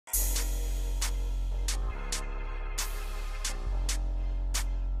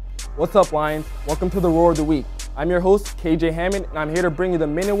What's up, Lions? Welcome to the Roar of the Week. I'm your host, KJ Hammond, and I'm here to bring you the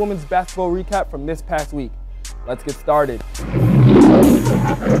men and women's basketball recap from this past week. Let's get started.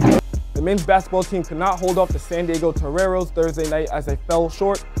 The men's basketball team could not hold off the San Diego Toreros Thursday night as they fell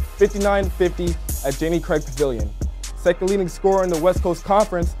short 59-50 at Jenny Craig Pavilion. Second leading scorer in the West Coast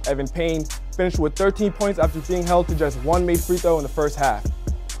Conference, Evan Payne, finished with 13 points after being held to just one made free throw in the first half.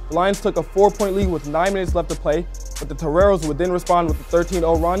 The Lions took a 4-point lead with 9 minutes left to play, but the Toreros would then respond with a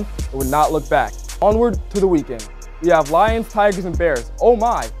 13-0 run and would not look back. Onward to the weekend. We have Lions, Tigers, and Bears. Oh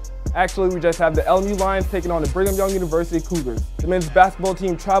my! Actually, we just have the LMU Lions taking on the Brigham Young University Cougars. The men's basketball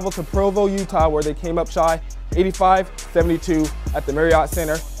team traveled to Provo, Utah, where they came up shy 85-72 at the Marriott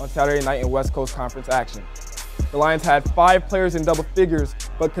Center on Saturday night in West Coast Conference action. The Lions had 5 players in double figures,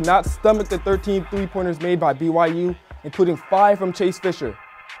 but could not stomach the 13 three-pointers made by BYU, including 5 from Chase Fisher.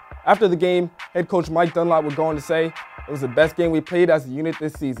 After the game, head coach Mike Dunlop would go on to say, "It was the best game we played as a unit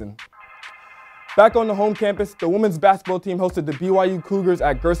this season." Back on the home campus, the women's basketball team hosted the BYU Cougars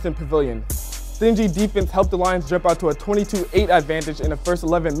at Gersten Pavilion. Stingy defense helped the Lions jump out to a 22-8 advantage in the first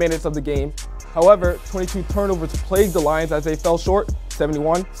 11 minutes of the game. However, 22 turnovers plagued the Lions as they fell short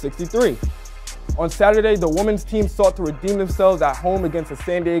 71-63. On Saturday, the women's team sought to redeem themselves at home against the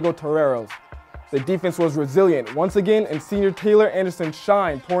San Diego Toreros. The defense was resilient once again, and senior Taylor Anderson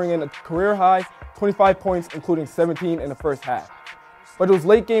shined, pouring in a career-high 25 points, including 17 in the first half. But it was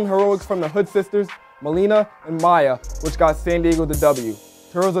late-game heroics from the Hood sisters, Melina and Maya, which got San Diego the W.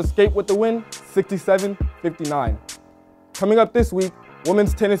 Toreros escaped with the win, 67-59. Coming up this week,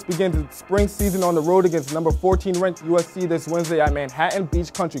 women's tennis begins its spring season on the road against number 14-ranked USC this Wednesday at Manhattan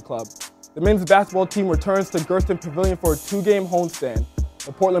Beach Country Club. The men's basketball team returns to Gersten Pavilion for a 2-game homestand.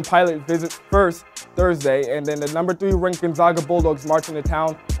 The Portland Pilots visit first Thursday, and then the number 3 ranked Gonzaga Bulldogs march into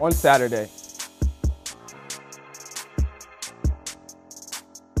town on Saturday.